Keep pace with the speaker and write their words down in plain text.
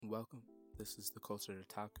Welcome. This is the Culture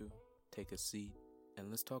Otaku. Take a seat and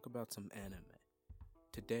let's talk about some anime.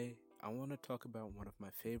 Today, I want to talk about one of my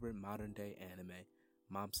favorite modern day anime,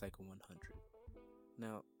 Mob Psycho 100.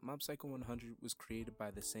 Now, Mob Psycho 100 was created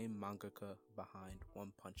by the same mangaka behind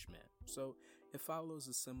One Punch Man, so it follows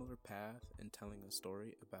a similar path in telling a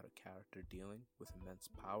story about a character dealing with immense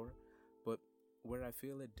power, but where I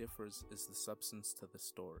feel it differs is the substance to the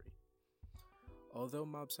story. Although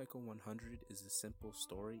Mob Psycho 100 is a simple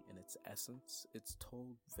story in its essence, it's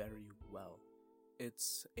told very well.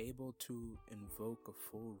 It's able to invoke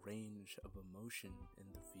a full range of emotion in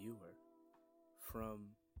the viewer,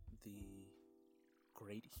 from the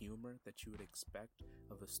great humor that you would expect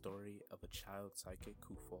of a story of a child psychic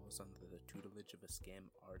who falls under the tutelage of a scam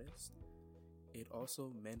artist. It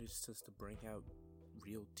also manages to bring out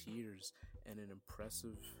real tears and an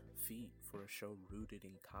impressive feat for a show rooted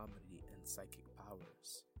in comedy and psychic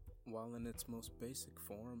powers. While in its most basic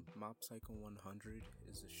form, Mob Psycho 100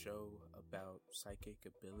 is a show about psychic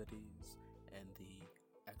abilities and the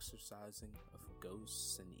exorcising of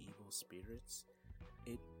ghosts and evil spirits,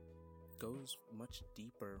 it goes much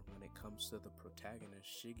deeper when it comes to the protagonist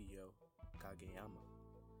Shigeo Kageyama.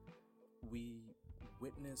 We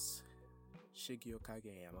witness Shigeo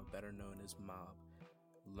Kageyama, better known as Mob,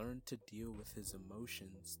 learn to deal with his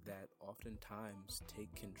emotions that oftentimes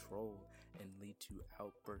take control and lead to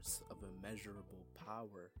outbursts of immeasurable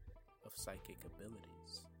power of psychic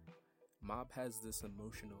abilities. Mob has this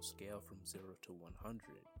emotional scale from 0 to 100.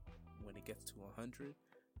 When it gets to 100,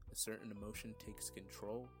 a certain emotion takes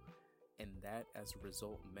control, and that as a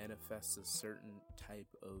result manifests a certain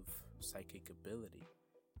type of psychic ability.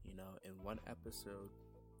 In one episode,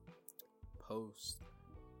 post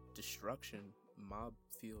destruction, Mob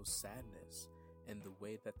feels sadness, and the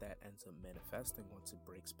way that ends up manifesting once it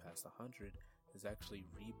breaks past 100 is actually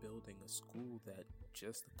rebuilding a school that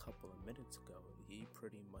just a couple of minutes ago he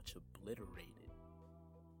pretty much obliterated.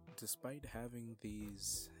 Despite having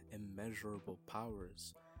these immeasurable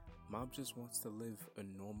powers, Mob just wants to live a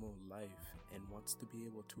normal life and wants to be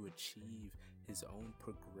able to achieve his own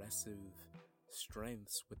progressive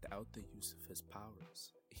strengths without the use of his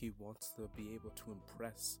powers. He wants to be able to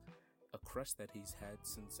impress a crush that he's had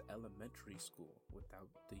since elementary school without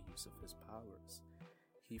the use of his powers.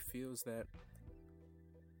 He feels that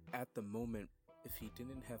at the moment, if he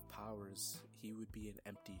didn't have powers, he would be an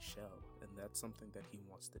empty shell, and that's something that he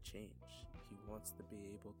wants to change. He wants to be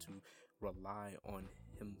able to rely on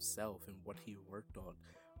himself and what he worked on,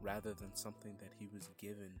 rather than something that he was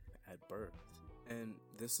given at birth. And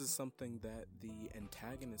this is something that the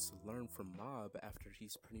antagonists learn from Mob after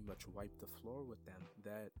he's pretty much wiped the floor with them,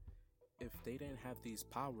 that if they didn't have these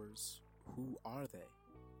powers, who are they?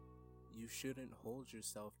 You shouldn't hold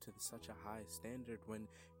yourself to such a high standard when,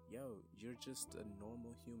 you're just a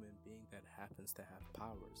normal human being that happens to have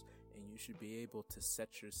powers, and you should be able to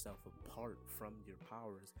set yourself apart from your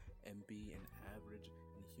powers and be an average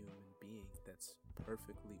and human being that's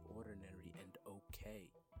perfectly ordinary and okay.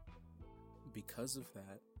 Because of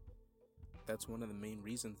that, that's one of the main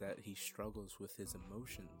reasons that he struggles with his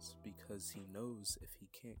emotions, because he knows if he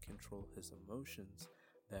can't control his emotions,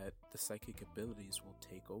 that the psychic abilities will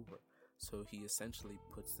take over. So he essentially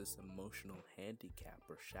puts this emotional handicap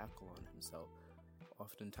or shackle on himself,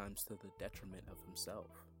 oftentimes to the detriment of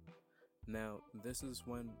himself. Now, this is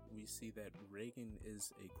when we see that Reagan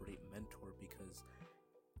is a great mentor, because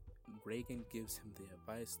Reagan gives him the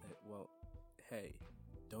advice that, hey,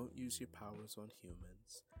 don't use your powers on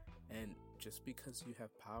humans, and just because you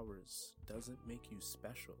have powers doesn't make you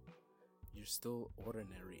special. You're still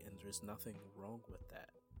ordinary, and there's nothing wrong with that.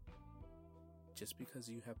 Just because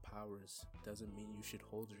you have powers doesn't mean you should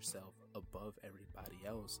hold yourself above everybody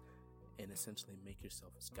else and essentially make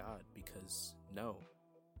yourself as God, because no,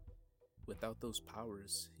 without those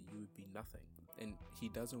powers you would be nothing. And he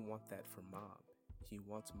doesn't want that for Mob. He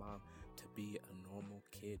wants Mob to be a normal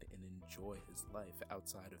kid and enjoy his life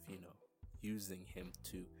outside of, using him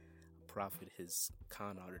to profit his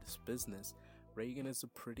con artist business. Reagan is a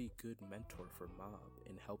pretty good mentor for Mob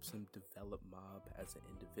and helps him develop Mob as an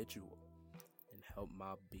individual and help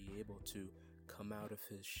Mob be able to come out of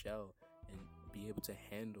his shell and be able to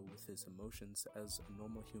handle with his emotions as a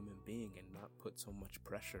normal human being and not put so much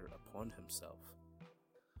pressure upon himself.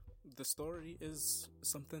 The story is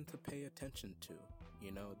something to pay attention to.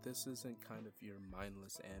 This isn't kind of your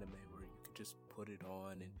mindless anime where you could just put it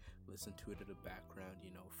on and listen to it in the background,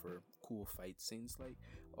 for cool fight scenes.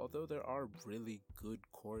 Although there are really good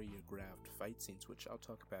choreographed fight scenes, which I'll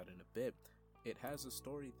talk about in a bit, it has a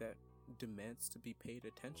story that demands to be paid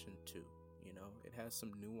attention to. It has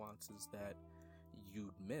some nuances that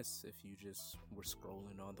you'd miss if you just were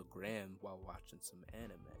scrolling on the gram while watching some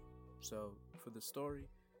anime. So for the story,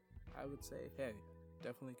 I would say, hey,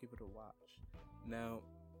 definitely give it a watch. Now,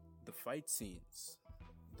 the fight scenes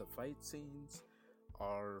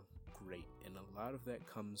are great, and a lot of that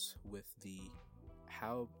comes with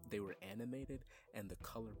how they were animated and the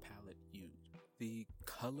color palette used. The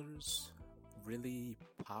colors really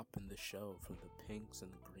pop in the show, from the pinks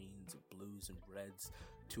and the greens and blues and reds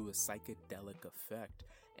to a psychedelic effect,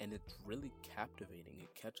 and it's really captivating.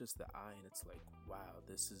 It catches the eye and it's like, wow,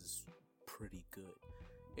 this is pretty good.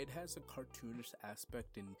 It has a cartoonish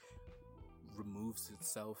aspect and removes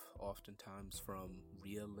itself oftentimes from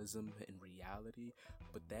realism and reality,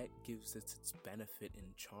 but that gives it its benefit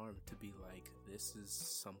and charm to be like, this is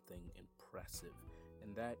something impressive.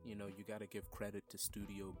 And that, you gotta give credit to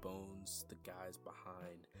Studio Bones, the guys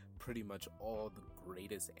behind pretty much all the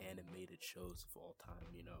greatest animated shows of all time,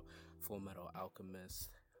 Full Metal Alchemist,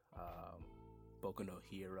 Boku no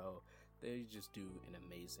Hero. They just do an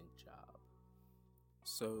amazing job.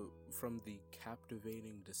 So, from the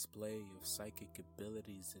captivating display of psychic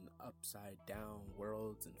abilities in upside down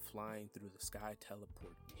worlds and flying through the sky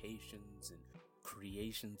teleportations and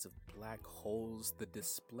creations of black holes, the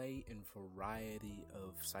display and variety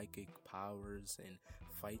of psychic powers and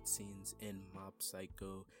fight scenes in Mob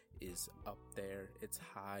Psycho is up there. It's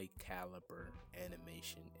high caliber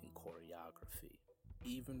animation and choreography.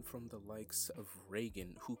 Even from the likes of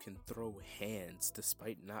Reagan, who can throw hands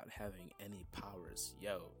despite not having any powers.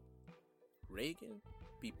 Yo, Reagan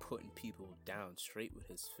be putting people down straight with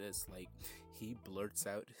his fists. Like, he blurts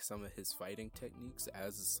out some of his fighting techniques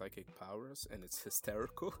as his psychic powers, and it's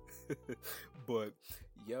hysterical. But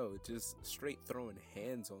yo, just straight throwing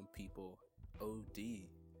hands on people, OD.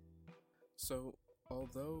 So,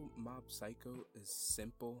 although Mob Psycho is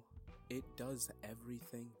simple, it does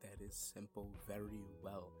everything that is simple very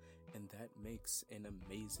well, and that makes an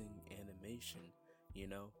amazing animation,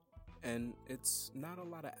 And it's not a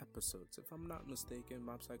lot of episodes. If I'm not mistaken,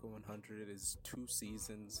 Mob Psycho 100 is 2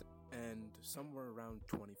 seasons and somewhere around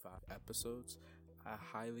 25 episodes. I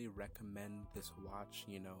highly recommend this watch,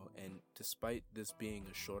 and despite this being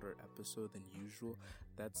a shorter episode than usual,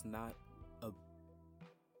 that's not a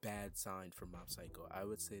bad sign for Mob Psycho. I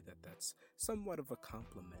would say that that's somewhat of a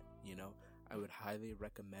compliment, I would highly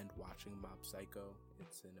recommend watching Mob Psycho.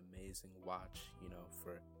 It's an amazing watch,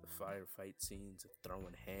 for the firefight scenes,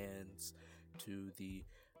 throwing hands, to the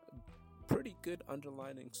pretty good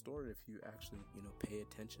underlining story if you actually, pay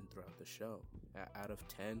attention throughout the show. Out of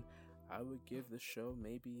 10, I would give the show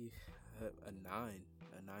maybe a 9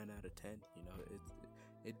 out of 10.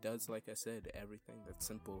 It does, like I said, everything that's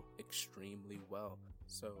simple extremely well.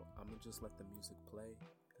 So I'm gonna just let the music play,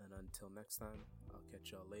 and until next time, I'll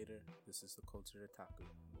catch y'all later. This is the Culture Otaku.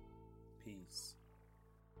 Peace.